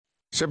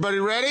Is everybody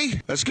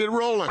ready? Let's get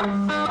rolling.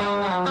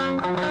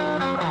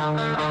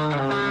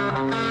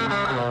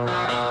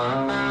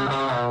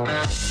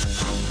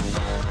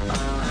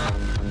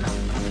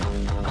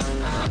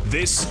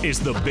 This is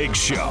The Big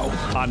Show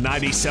on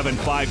 97.5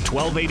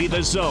 1280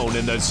 The Zone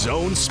and The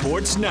Zone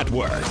Sports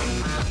Network.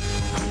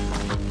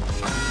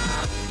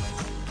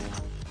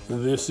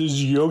 This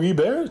is Yogi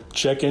Bear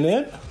checking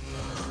in.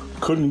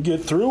 Couldn't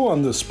get through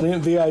on the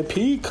Sprint VIP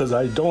because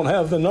I don't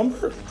have the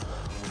number.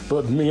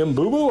 But me and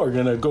Boo Boo are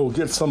going to go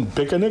get some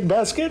picnic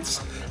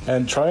baskets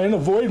and try and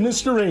avoid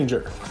Mr.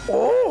 Ranger.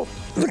 Oh,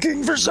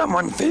 looking for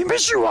someone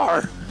famous you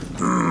are.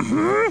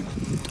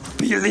 Mm-hmm.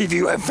 Believe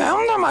you have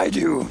found them, I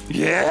do.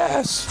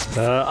 Yes.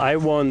 I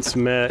once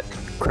met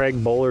Craig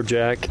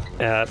Bolerjack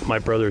at my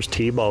brother's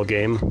T-ball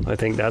game. I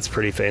think that's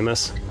pretty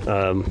famous.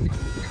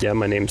 Yeah,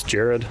 my name's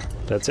Jared.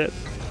 That's it.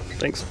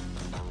 Thanks.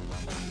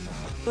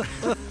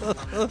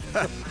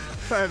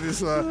 That is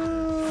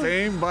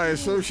fame by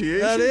association.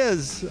 That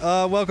is.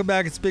 Welcome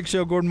back. It's Big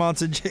Show. Gordon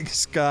Monson, Jake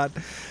Scott.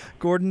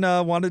 Gordon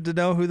wanted to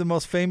know who the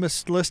most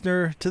famous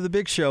listener to the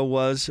Big Show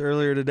was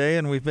earlier today,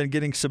 and we've been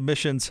getting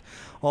submissions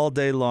all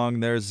day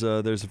long. There's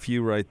a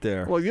few right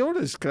there. Well,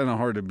 Yoda's kind of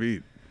hard to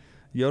beat.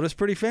 Yoda's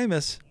pretty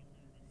famous.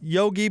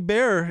 Yogi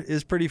Bear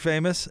is pretty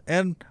famous,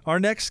 and our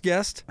next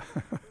guest,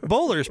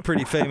 Boler's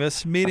pretty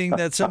famous, meaning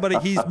that somebody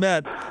he's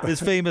met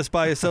is famous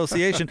by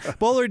association.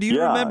 Boler, do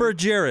you remember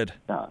Jared?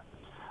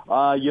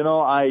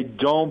 I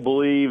don't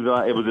believe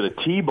it was at a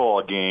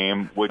T-ball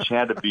game, which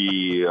had to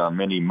be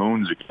many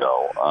moons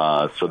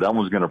ago. So that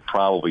one's going to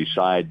probably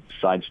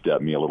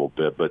sidestep me a little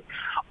bit. But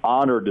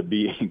honored to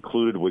be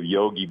included with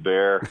Yogi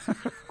Bear,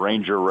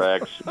 Ranger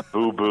Rex,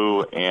 Boo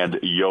Boo, and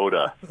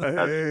Yoda.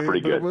 That's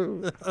pretty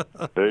good.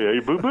 Hey,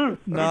 Boo Boo.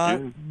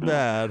 Not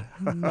bad.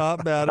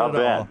 Not bad Not at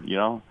bad. all. You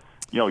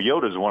know,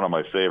 Yoda's one of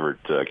my favorite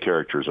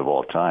characters of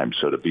all time.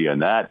 So to be in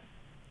that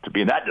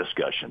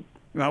discussion.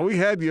 Now, we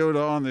had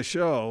Yoda on the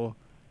show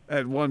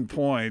at one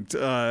point.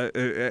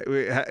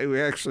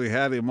 We actually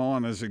had him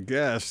on as a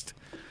guest,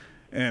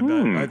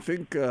 and I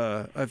think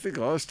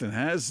Austin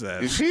has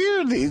that.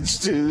 Fear leads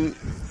to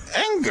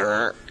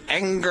anger.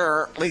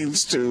 Anger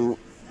leads to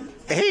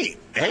hate.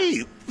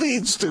 Hate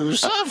leads to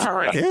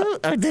suffering. Do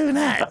or do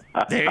not.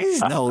 There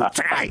is no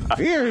try.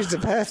 Fear is the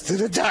path to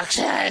the dark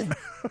side.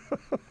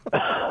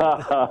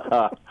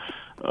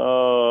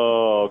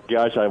 Oh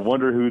gosh, I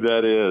wonder who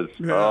that is.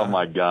 Yeah. Oh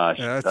my gosh,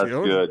 Yeah, that's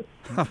good.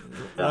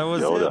 That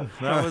was Yoda. him.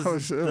 That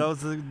was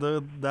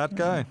that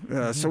guy.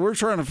 Yeah, so we're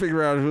trying to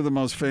figure out who the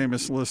most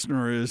famous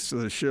listener is to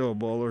the show,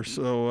 Bowler.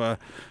 So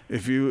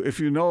if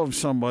you know of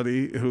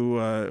somebody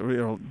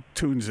who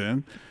tunes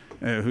in,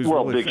 who's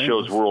really Big famous.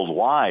 Show's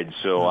worldwide,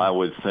 so I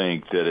would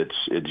think that it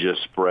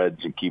just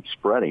spreads and keeps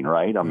spreading,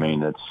 right? I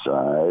mean, it's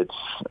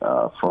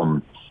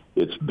from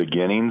its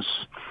beginnings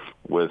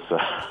with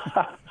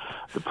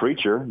the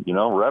preacher,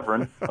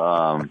 Reverend.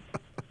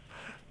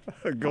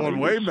 Going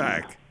way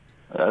back.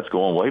 That's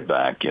going way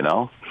back,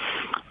 Don't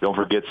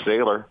forget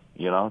Sailor,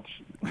 You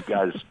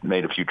guys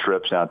made a few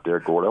trips out there,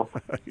 Gordo.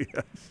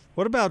 Yes.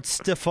 What about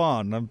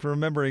Stefan? I'm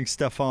remembering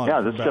Stefan. Yeah,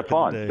 that's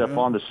Stefan.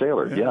 Stefan the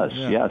Sailor.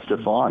 Yeah,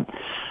 Stefan.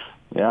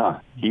 Yeah,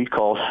 he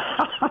called.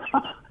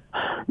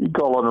 He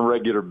called on a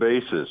regular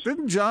basis.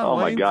 Didn't John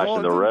Wayne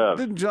call the Rev.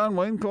 Didn't John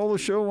Wayne call the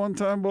show one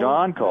time, Bowler?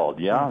 John called.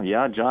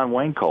 Yeah. John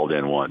Wayne called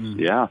in once.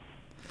 Yeah.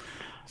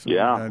 So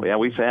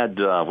we've had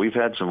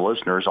some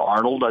listeners.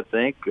 Arnold, I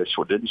think,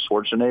 didn't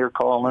Schwarzenegger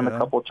call in a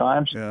couple of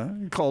times? Yeah,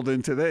 he called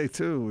in today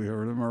too. We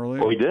heard him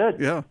earlier. Oh, he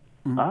did. Yeah.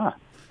 Ah,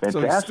 fantastic.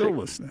 So he's still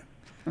listening.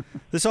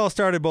 This all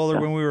started,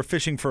 Boler, when we were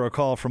fishing for a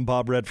call from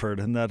Bob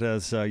Redford, and that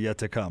has yet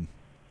to come.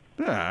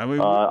 Yeah, I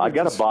mean, I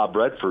got a Bob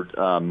Redford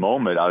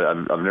moment.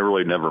 I've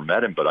never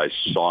met him, but I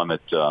saw him at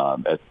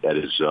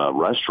his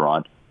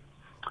restaurant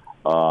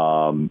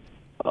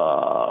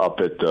up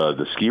at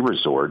the ski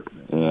resort,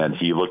 and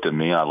he looked at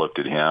me, I looked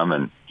at him,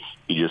 and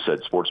he just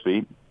said, "Sports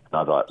Beat."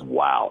 And I thought,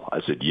 wow. I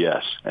said,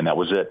 yes, and that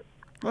was it.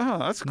 Oh,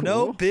 that's cool.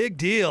 No big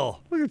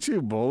deal. Look at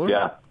you, Bowler.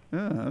 Yeah,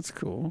 that's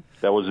cool.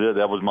 that was it.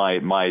 That was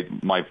my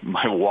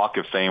walk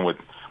of fame with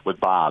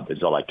Bob,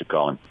 as I like to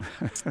call him.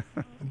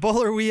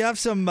 Bowler, we have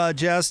some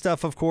jazz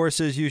stuff, of course,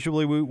 as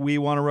usually we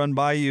want to run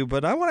by you,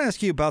 but I want to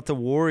ask you about the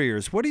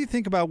Warriors. What do you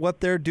think about what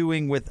they're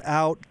doing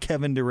without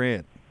Kevin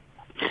Durant?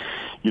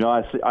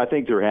 I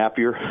think they're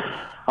happier,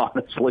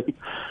 honestly.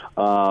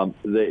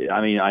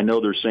 I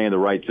know they're saying the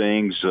right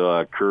things,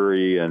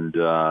 Curry and,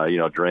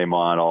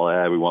 Draymond, all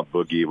that. We want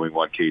Boogie, we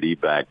want KD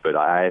back. But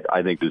I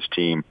think this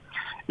team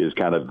is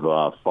kind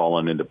of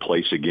fallen into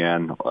place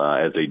again,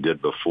 as they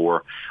did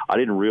before. I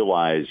didn't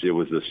realize it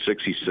was the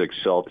 66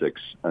 Celtics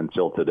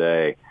until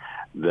today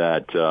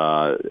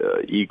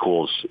that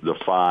equals the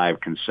 5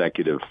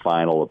 consecutive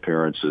final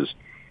appearances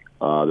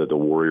that the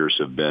Warriors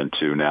have been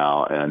to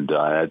now, and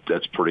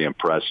that's pretty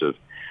impressive.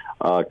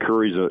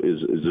 Curry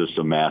is just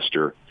a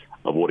master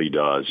of what he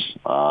does,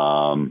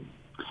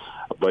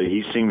 but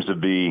he seems to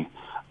be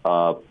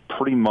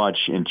pretty much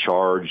in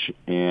charge.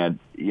 And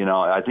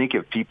I think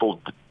if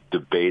people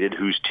debated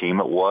whose team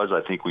it was,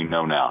 I think we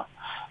know now.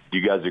 Do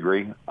you guys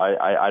agree?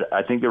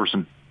 I think there was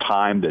some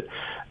time that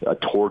a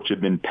torch had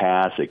been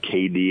passed, that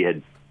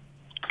KD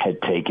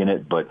had taken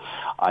it, but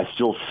I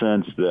still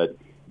sense that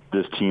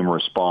this team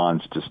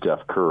responds to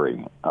Steph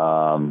Curry.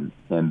 And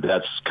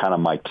that's kind of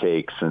my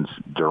take since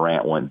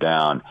Durant went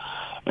down.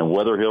 And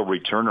whether he'll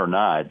return or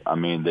not, I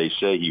mean, they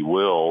say he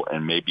will,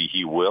 and maybe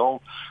he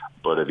will.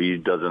 But if he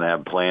doesn't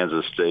have plans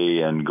to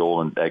stay at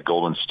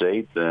Golden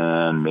State,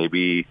 then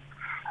maybe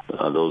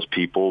those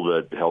people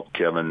that helped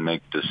Kevin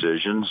make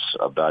decisions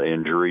about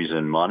injuries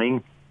and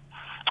money,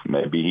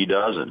 maybe he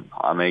doesn't.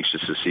 I'm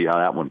anxious to see how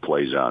that one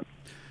plays out.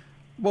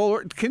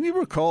 Well, can you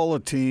recall a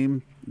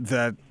team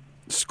that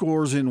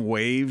scores in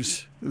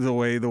waves the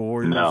way the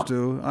Warriors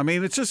do? I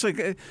mean, it's just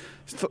like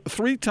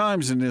 3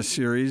 times in this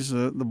series,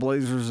 the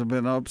Blazers have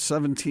been up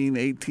 17,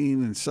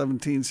 18, and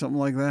 17, something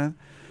like that.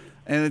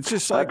 And it's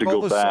just like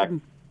all of a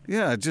sudden,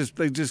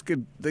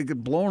 they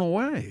get blown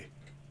away.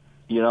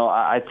 You know,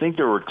 I think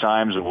there were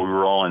times that we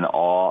were all in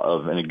awe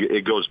of, and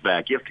it goes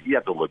back. You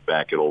have to look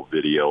back at old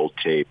video, old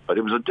tape, but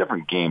it was a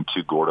different game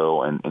too,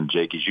 Gordo and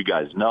Jake, as you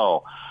guys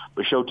know.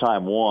 But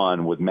Showtime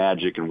 1 with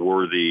Magic and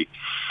Worthy,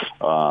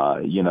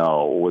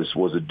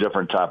 was a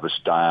different type of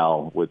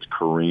style with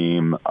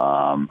Kareem.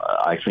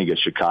 I think at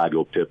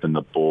Chicago, Pip and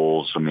the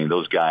Bulls. I mean,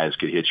 those guys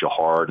could hit you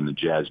hard, and the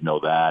Jazz know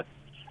that.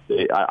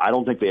 I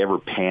don't think they ever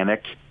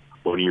panicked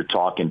when you're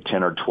talking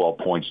 10 or 12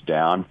 points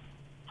down.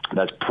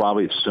 That's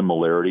probably the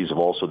similarities of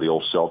also the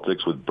old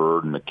Celtics with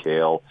Bird and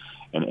McHale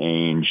and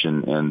Ainge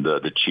and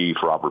the Chief,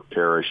 Robert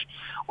Parrish.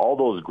 All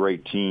those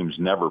great teams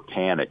never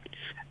panicked.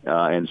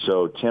 And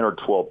so 10 or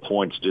 12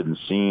 points didn't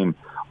seem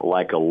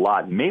like a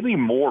lot. Maybe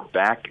more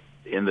back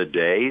in the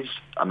days.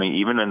 I mean,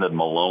 even in the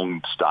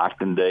Malone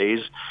Stockton days.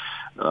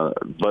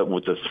 But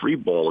with the 3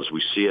 ball as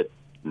we see it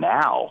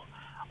now,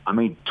 I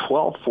mean,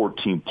 12,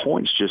 14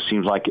 points just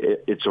seems like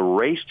it's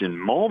erased in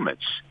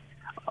moments.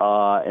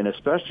 And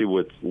especially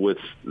with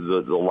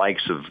the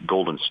likes of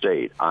Golden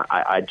State.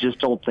 I just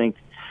don't think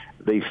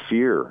they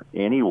fear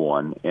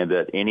anyone, and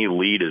that any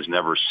lead is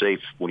never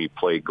safe when you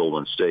play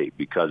Golden State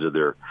because of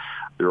their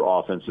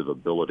offensive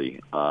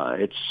ability.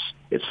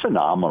 It's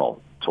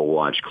phenomenal to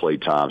watch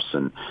Klay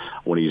Thompson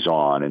when he's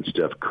on, and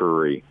Steph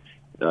Curry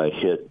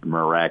hit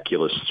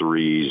miraculous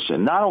threes,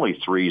 and not only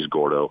threes,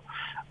 Gordo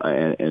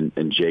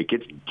and Jake.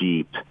 It's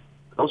deep.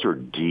 Those are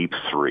deep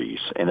threes,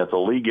 and if the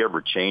league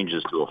ever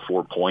changes to a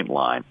 4-point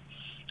line,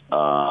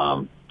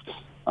 I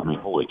mean,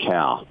 holy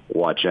cow!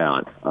 Watch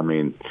out. I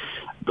mean,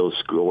 those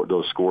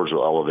scores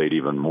will elevate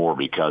even more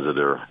because of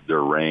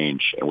their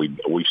range, and we've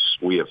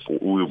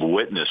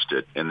witnessed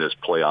it in this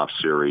playoff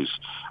series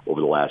over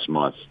the last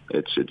month.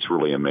 It's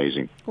really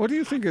amazing. What do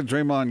you think of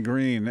Draymond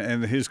Green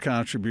and his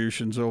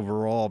contributions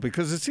overall?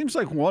 Because it seems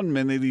like 1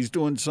 minute he's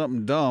doing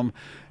something dumb,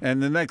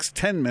 and the next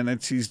 10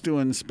 minutes he's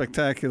doing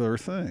spectacular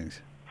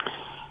things.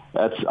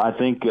 I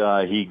think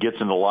he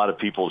gets into a lot of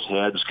people's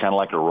heads, kind of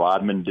like a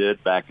Rodman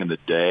did back in the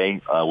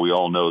day. We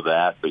all know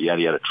that. But, yeah,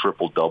 he had a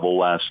triple-double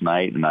last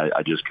night, and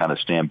I just kind of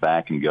stand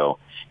back and go,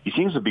 he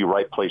seems to be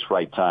right place,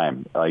 right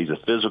time. He's a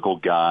physical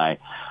guy,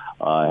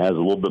 has a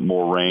little bit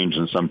more range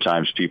than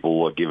sometimes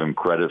people give him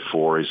credit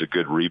for. He's a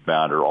good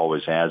rebounder,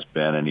 always has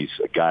been, and he's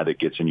a guy that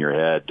gets in your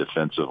head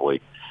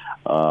defensively.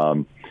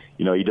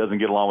 He doesn't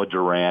get along with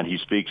Durant. He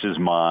speaks his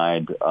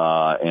mind,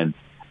 and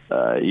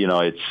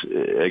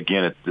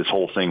this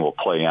whole thing will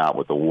play out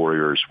with the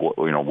Warriors.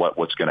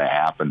 What's going to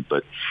happen,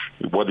 but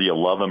whether you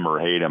love him or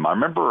hate him. I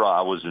remember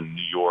I was in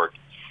New York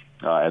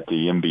at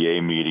the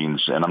NBA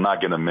meetings, and I'm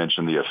not going to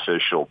mention the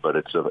official, but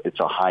it's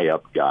a high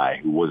up guy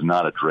who was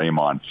not a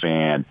Draymond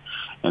fan,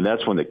 and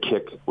that's when the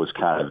kick was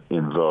kind of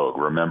in vogue.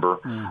 Remember,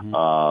 and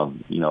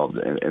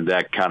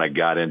that kind of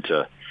got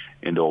into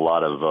a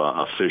lot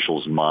of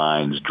officials'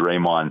 minds.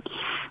 Draymond,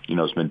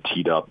 has been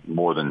teed up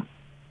more than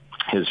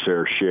his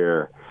fair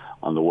share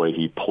on the way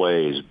he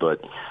plays,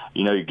 but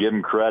you give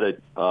him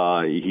credit.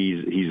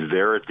 He's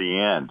there at the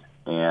end,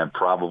 and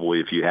probably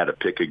if you had to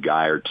pick a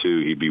guy or two,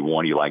 he'd be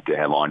one you like to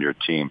have on your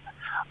team,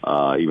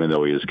 even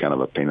though he is kind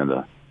of a pain in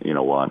the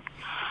one.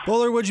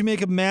 Boler, what'd you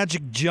make of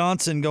Magic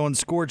Johnson going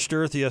scorched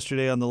earth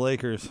yesterday on the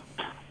Lakers?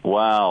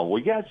 Wow,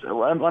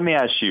 let me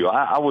ask you.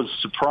 I was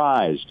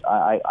surprised.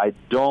 I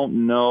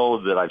don't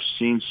know that I've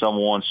seen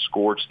someone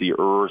scorch the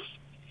earth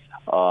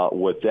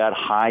with that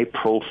high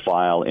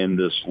profile in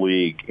this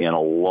league in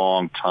a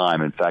long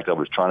time. In fact, I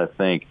was trying to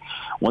think,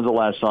 when's the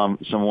last time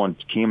someone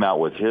came out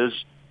with his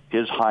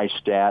high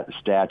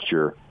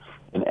stature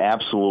and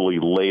absolutely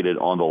laid it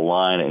on the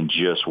line and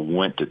just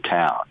went to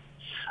town.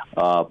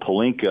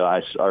 Pelinka,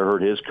 I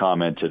heard his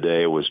comment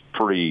today was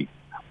pretty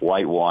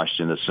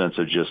whitewashed in the sense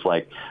of just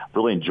like,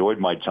 really enjoyed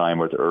my time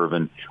with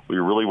Irvin. We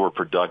really were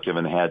productive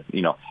and had,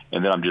 and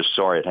then I'm just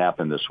sorry it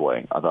happened this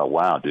way. I thought,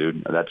 wow,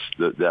 dude,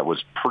 that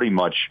was pretty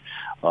much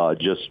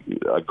just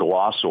a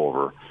gloss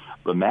over.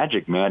 The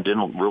Magic, man,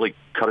 didn't really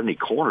cut any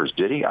corners,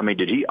 did he? I mean,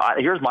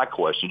 here's my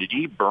question. Did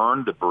he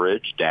burn the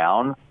bridge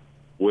down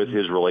with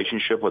his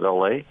relationship with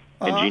L.A.?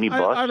 And Jeannie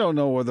Buss? I don't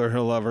know whether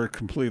he'll ever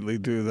completely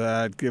do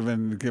that,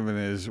 given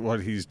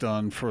what he's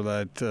done for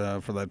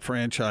that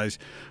franchise.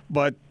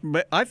 But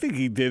I think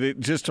he did it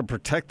just to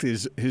protect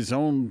his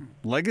own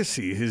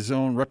legacy, his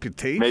own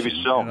reputation. Maybe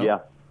so. You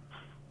know?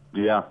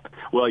 Yeah.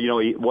 Well,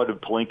 what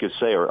did Pelinka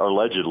say, or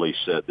allegedly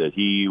said, that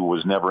he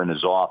was never in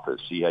his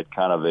office. He had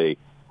kind of a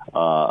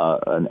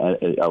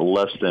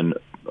less than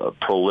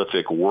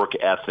prolific work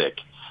ethic.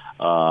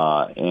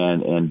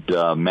 And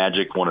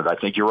Magic wanted, I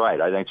think you're right.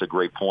 I think it's a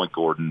great point,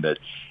 Gordon, that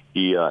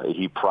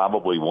he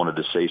probably wanted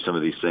to say some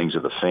of these things to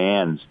the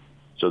fans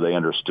so they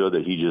understood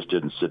that he just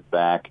didn't sit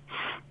back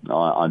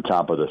on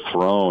top of the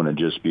throne and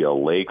just be a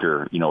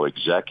Laker,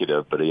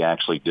 executive, but he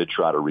actually did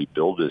try to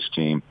rebuild this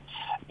team.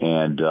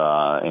 And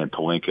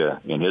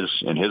Pelinka,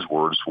 in his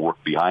words,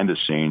 worked behind the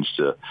scenes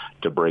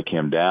to break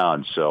him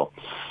down. So,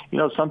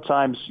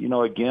 sometimes,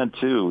 again,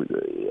 too,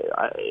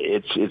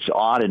 it's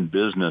odd in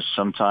business.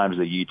 Sometimes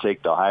that you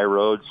take the high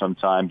road.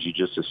 Sometimes you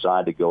just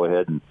decide to go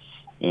ahead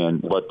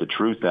and let the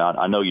truth out.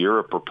 I know you're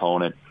a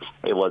proponent.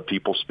 Hey, let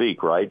people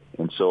speak, right?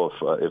 And so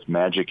if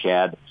Magic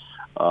had,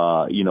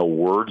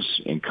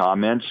 words and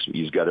comments,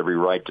 he's got every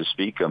right to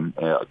speak them.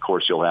 Of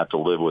course, he'll have to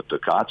live with the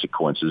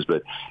consequences.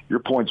 But your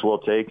point's well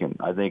taken.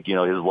 I think, his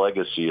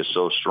legacy is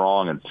so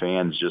strong, and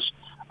fans just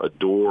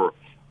adore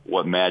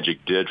what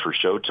Magic did for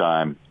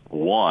Showtime,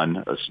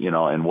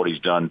 and what he's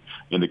done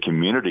in the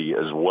community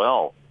as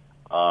well.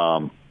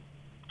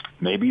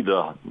 Maybe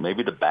the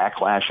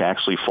backlash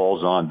actually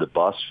falls on the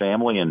Buss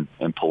family and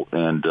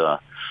the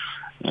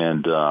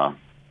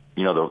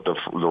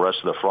rest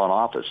of the front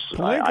office.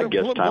 I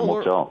guess time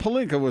will tell.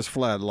 Pelinka was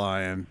flat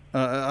lying.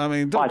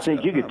 I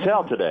think you could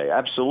tell today.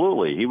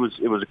 Absolutely, it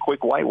was a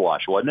quick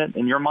whitewash, wasn't it?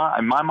 In your mind,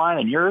 in my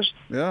mind, and yours.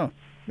 Yeah.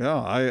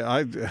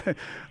 I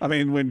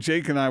mean, when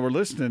Jake and I were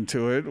listening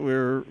to it,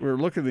 we're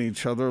looking at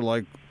each other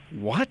like,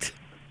 what?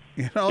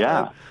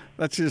 Yeah.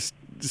 That just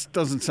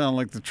doesn't sound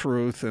like the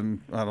truth,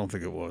 and I don't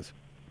think it was.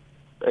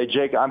 Hey,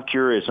 Jake, I'm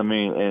curious. I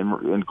mean,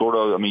 and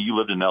Gordo, you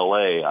lived in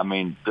L.A. I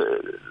mean,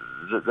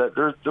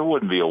 there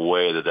wouldn't be a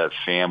way that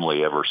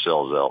family ever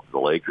sells out the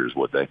Lakers,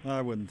 would they?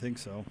 I wouldn't think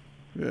so.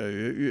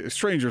 Yeah,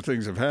 stranger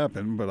things have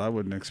happened, but I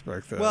wouldn't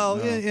expect that. Well,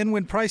 no. And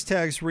when price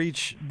tags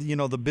reach,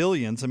 the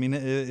billions,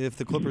 if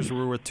the Clippers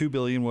were worth $2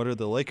 billion, what are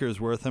the Lakers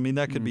worth?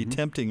 That could be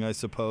tempting, I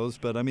suppose.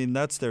 But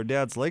that's their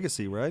dad's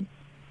legacy, right?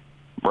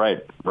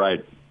 Right.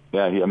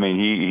 Yeah,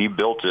 he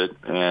built it,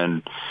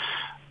 and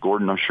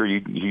Gordon, I'm sure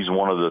he's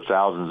one of the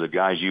thousands of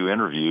guys you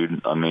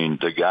interviewed.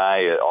 The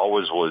guy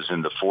always was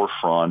in the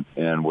forefront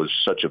and was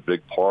such a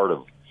big part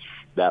of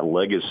that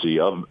legacy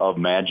of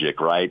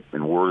Magic, right?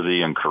 And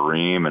Worthy and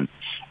Kareem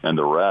and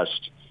the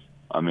rest.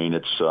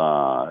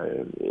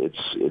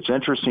 It's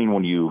interesting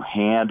when you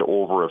hand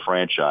over a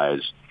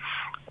franchise,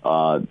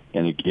 and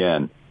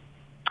again,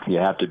 you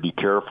have to be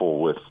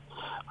careful with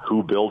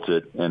who built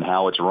it and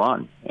how it's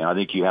run. And I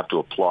think you have to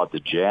applaud the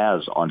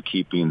Jazz on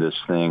keeping this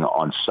thing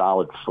on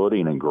solid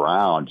footing and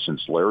ground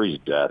since Larry's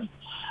death.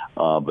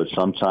 But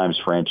sometimes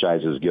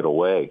franchises get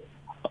away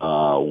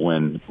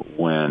when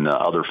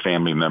other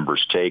family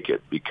members take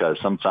it, because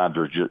sometimes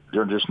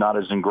they're just not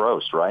as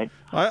engrossed, right?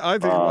 I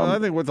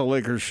think what the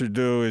Lakers should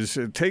do is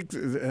take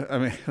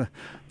the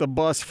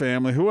Buss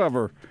family,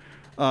 whoever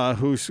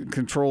who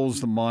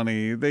controls the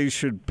money, they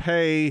should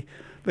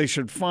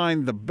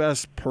find the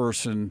best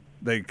person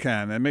they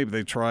can. And maybe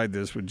they tried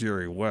this with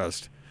Jerry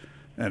West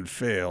and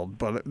failed,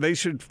 but they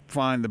should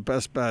find the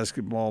best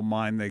basketball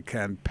mind they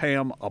can, pay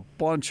him a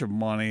bunch of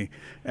money,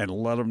 and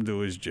let him do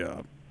his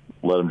job.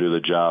 Let him do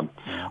the job.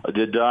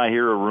 Did I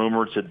hear a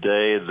rumor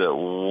today that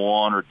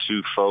one or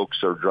two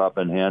folks are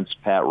dropping hints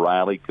Pat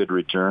Riley could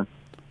return?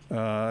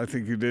 I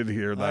think you did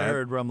hear that. I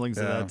heard rumblings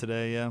of that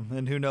today, yeah.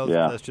 And who knows if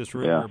that's just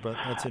rumor, but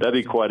that's interesting.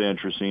 That'd be quite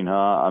interesting,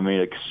 huh?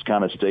 It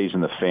kind of stays in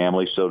the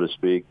family, so to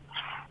speak.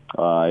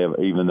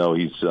 Even though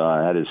he's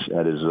had his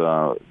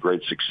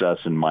great success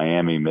in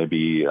Miami,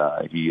 maybe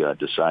he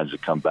decides to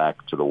come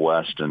back to the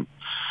West and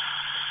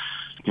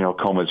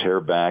comb his hair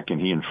back, and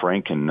he and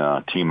Frank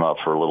can team up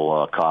for a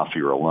little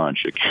coffee or a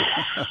lunch.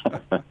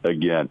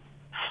 Again,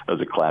 that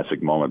was a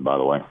classic moment, by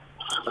the way.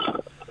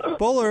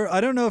 Boler,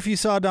 I don't know if you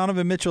saw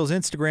Donovan Mitchell's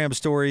Instagram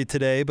story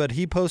today, but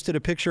he posted a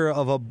picture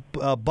of a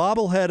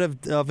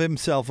bobblehead of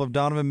himself, of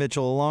Donovan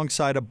Mitchell,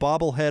 alongside a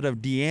bobblehead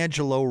of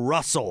D'Angelo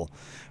Russell.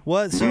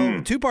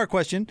 Two-part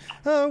question.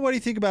 What do you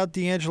think about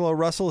D'Angelo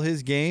Russell,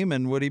 his game,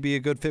 and would he be a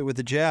good fit with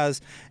the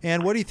Jazz?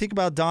 And what do you think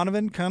about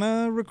Donovan kind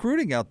of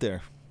recruiting out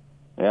there?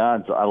 Yeah,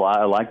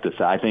 I like this.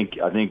 I think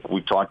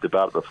we talked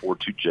about it before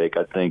too, Jake.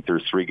 I think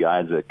there's three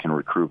guys that can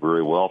recruit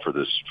very well for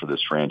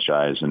this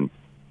franchise, and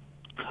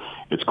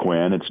it's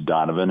Quinn, it's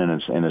Donovan,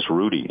 and it's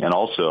Rudy. And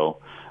also,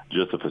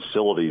 just the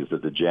facilities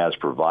that the Jazz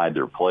provide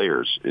their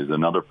players is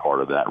another part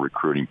of that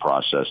recruiting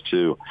process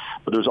too.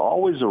 But there's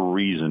always a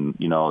reason,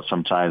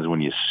 sometimes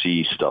when you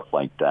see stuff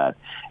like that,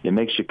 it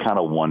makes you kind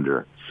of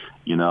wonder,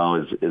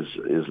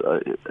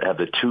 have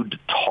the two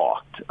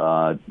talked.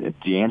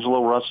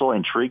 D'Angelo Russell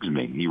intrigues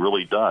me. He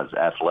really does.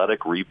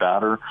 Athletic,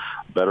 rebounder,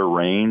 better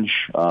range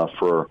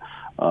for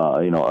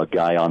a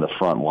guy on the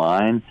front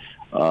line.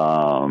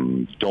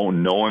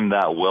 Don't know him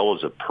that well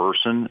as a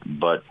person,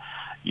 but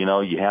you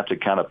have to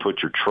kind of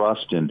put your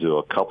trust into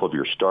a couple of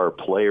your star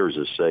players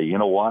to say, you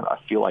know what, I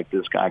feel like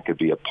this guy could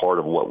be a part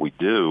of what we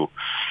do.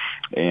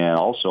 And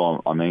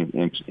also, I'm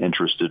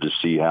interested to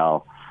see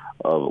how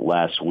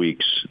last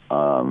week's,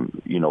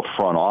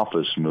 front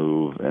office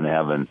move and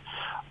having,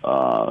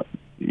 Zanuck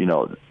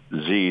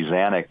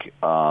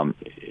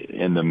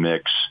in the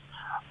mix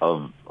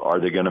of, are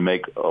they going to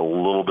make a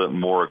little bit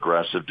more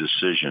aggressive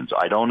decisions?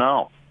 I don't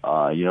know.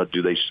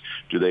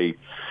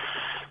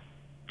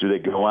 Do they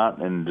go out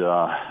and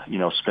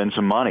spend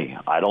some money?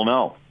 I don't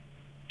know.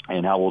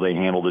 And how will they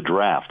handle the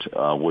draft,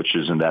 which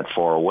isn't that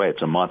far away?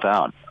 It's a month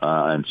out,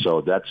 and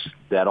so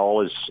that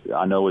all is,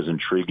 I know, is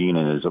intriguing,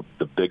 and is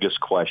the biggest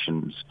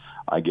questions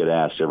I get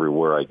asked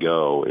everywhere I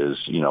go is,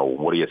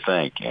 what do you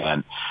think?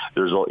 And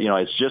there's,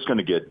 it's just going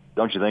to get,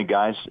 don't you think,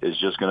 guys? It's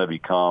just going to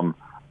become,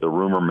 the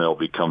rumor mill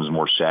becomes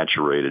more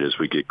saturated as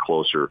we get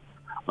closer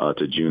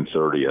to June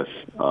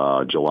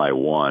 30th, July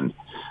 1,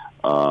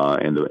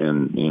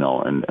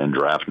 and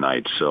draft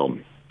night. So.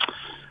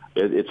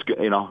 It's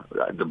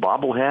the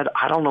bobblehead.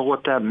 I don't know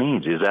what that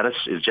means. Is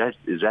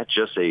that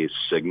just a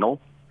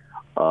signal?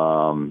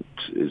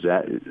 Is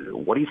that,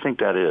 what do you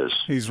think that is?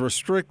 He's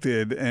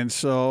restricted, and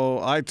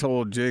so I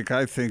told Jake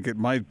I think it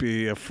might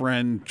be a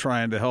friend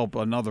trying to help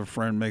another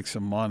friend make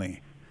some money.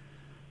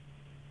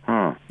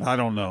 I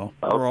don't know.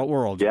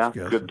 We're all just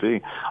guessing. Could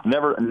be.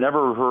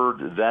 Never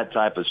heard that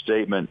type of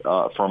statement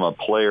from a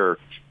player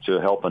to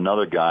help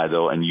another guy,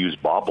 though, and use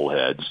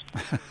bobbleheads.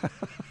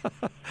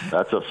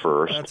 That's a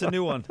first. That's a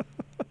new one.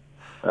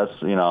 That's,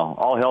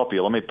 I'll help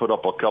you. Let me put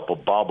up a couple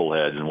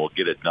bobbleheads and we'll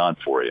get it done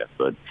for you.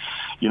 But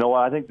you know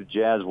what? I think the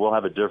Jazz will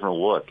have a different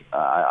look.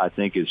 I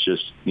think it's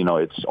just,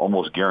 it's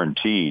almost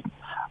guaranteed.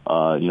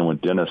 When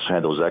Dennis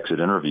had those exit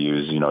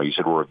interviews, he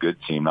said we're a good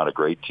team, not a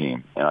great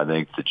team. And I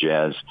think the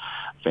Jazz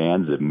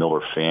fans, the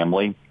Miller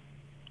family,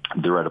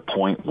 they're at a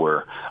point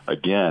where,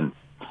 again,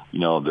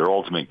 their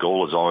ultimate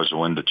goal is always to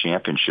win the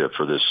championship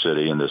for this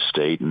city and this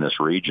state and this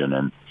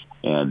region.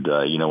 And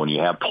when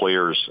you have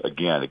players,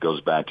 again, it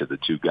goes back to the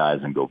two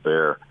guys in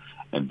Gobert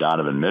and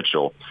Donovan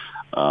Mitchell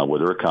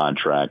with their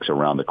contracts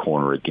around the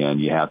corner again.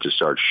 You have to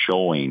start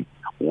showing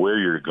where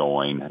you're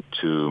going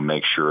to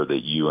make sure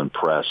that you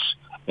impress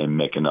and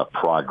make enough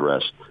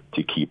progress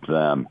to keep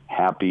them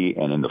happy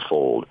and in the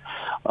fold.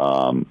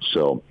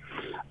 So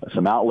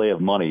some outlay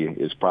of money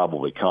is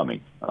probably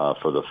coming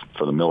for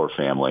the Miller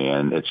family,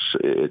 and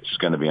it's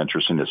going to be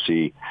interesting to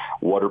see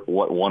what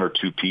one or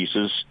two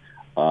pieces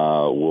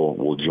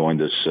will join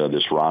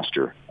this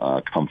roster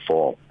come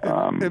fall.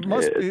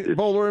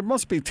 Boler, it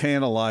must be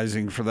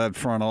tantalizing for that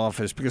front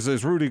office, because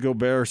as Rudy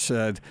Gobert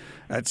said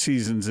at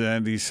season's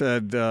end, he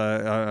said,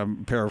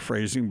 I'm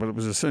paraphrasing, but it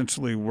was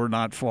essentially, we're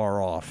not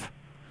far off.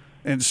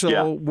 And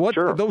so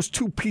those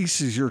two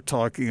pieces you're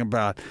talking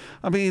about,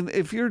 I mean,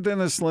 if you're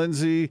Dennis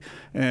Lindsay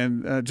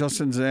and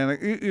Justin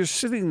Zanuck, you're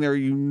sitting there,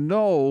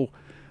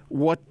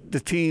 what the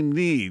team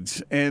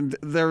needs, and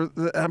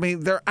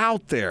they're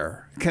out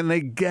there. Can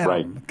they get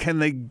them? Can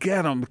they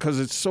get them? Because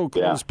it's so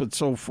close but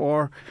so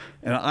far,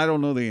 and I don't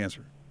know the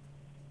answer.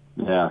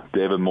 Yeah,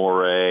 David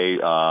Morey,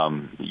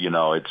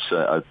 it's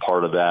a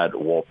part of that.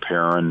 Walt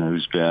Perrin,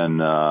 who's been,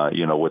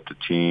 with the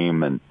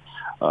team, and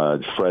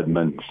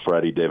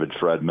David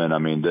Fredman. I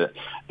mean,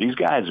 these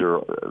guys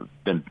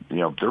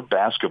they're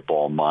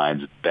basketball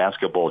minds,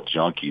 basketball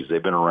junkies.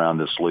 They've been around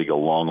this league a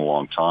long,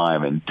 long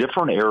time in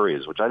different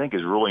areas, which I think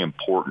is really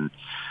important,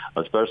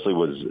 especially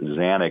with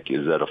Zanuck,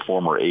 is that a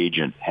former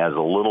agent has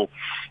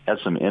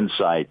some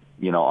insight,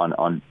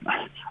 on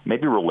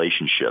maybe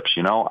relationships.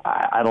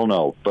 I don't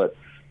know, but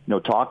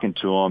talking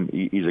to him,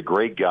 he's a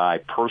great guy,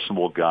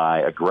 personable guy,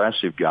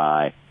 aggressive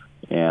guy.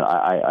 And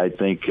I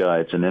think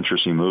it's an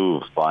interesting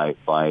move by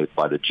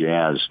the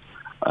Jazz,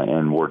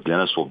 and where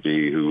Dennis will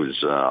be, who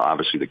is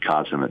obviously the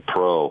consummate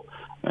pro,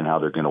 and how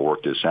they're going to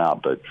work this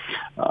out. But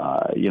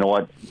you know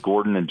what,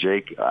 Gordon and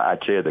Jake, I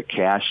tell you, the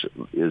cash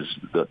is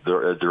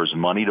there's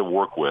money to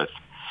work with,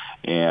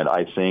 and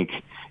I think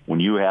when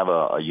you have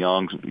a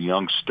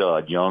young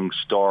stud, young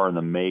star in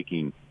the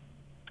making,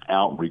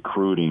 out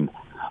recruiting,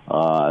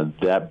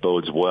 that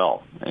bodes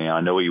well. And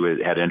I know he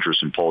had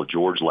interest in Paul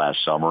George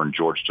last summer, and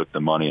George took the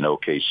money in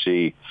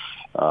OKC.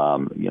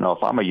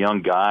 If I'm a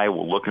young guy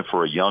looking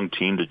for a young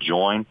team to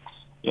join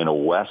in a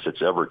West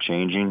that's ever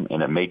changing,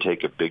 and it may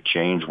take a big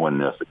change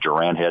when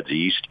Durant heads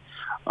east.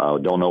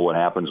 Don't know what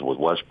happens with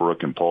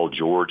Westbrook and Paul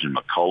George and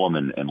McCollum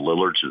and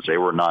Lillard since they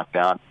were knocked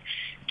out.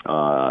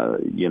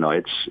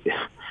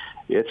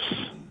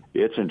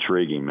 It's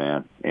intriguing,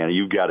 man. And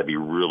you've got to be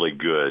really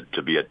good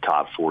to be a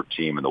top 4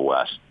 team in the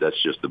West.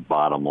 That's just the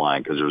bottom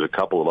line, because there's a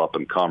couple of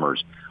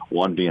up-and-comers,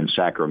 one being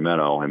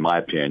Sacramento, in my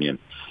opinion.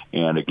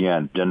 And,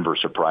 again, Denver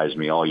surprised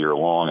me all year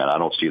long, and I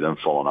don't see them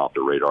falling off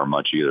the radar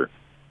much either.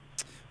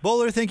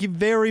 Boler, thank you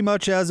very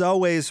much, as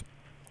always,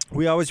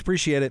 We always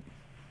appreciate it.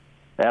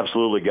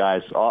 Absolutely,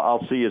 guys.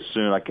 I'll see you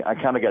soon. I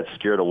kind of got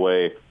scared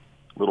away.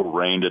 A little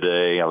rain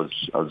today. I was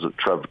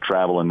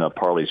traveling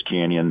Parley's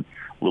Canyon.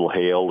 A little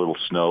hail, a little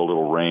snow, a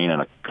little rain,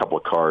 and a couple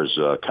of cars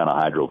kind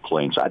of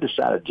hydroplaned. So I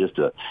decided just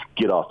to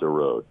get off the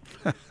road.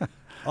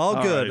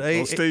 All good. Right.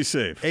 Well, stay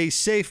safe. A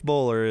safe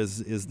bowler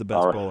is the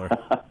best bowler.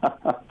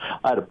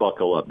 I had to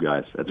buckle up,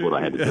 guys. That's what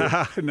I had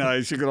to do.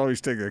 Nice. You could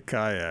always take a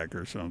kayak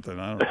or something.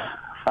 I don't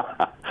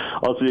know.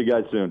 I'll see you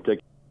guys soon.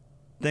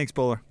 Thanks,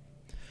 Boler.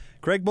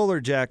 Craig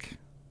Bolerjack,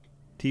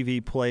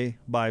 TV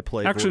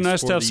play-by-play. Actually, voice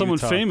nice for to have the someone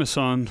Utah. famous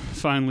on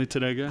finally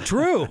today, guys.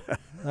 True.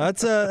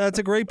 That's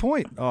a great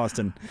point,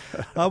 Austin.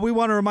 We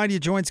want to remind you,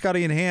 join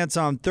Scotty and Hans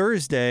on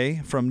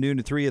Thursday from noon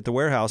to 3 at the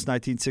Warehouse,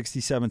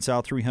 1967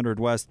 South 300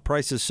 West.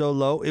 Price is so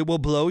low, it will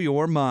blow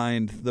your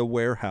mind. The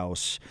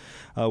Warehouse.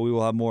 We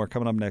will have more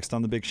coming up next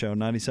on The Big Show,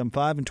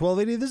 97.5 and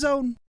 1280 The Zone.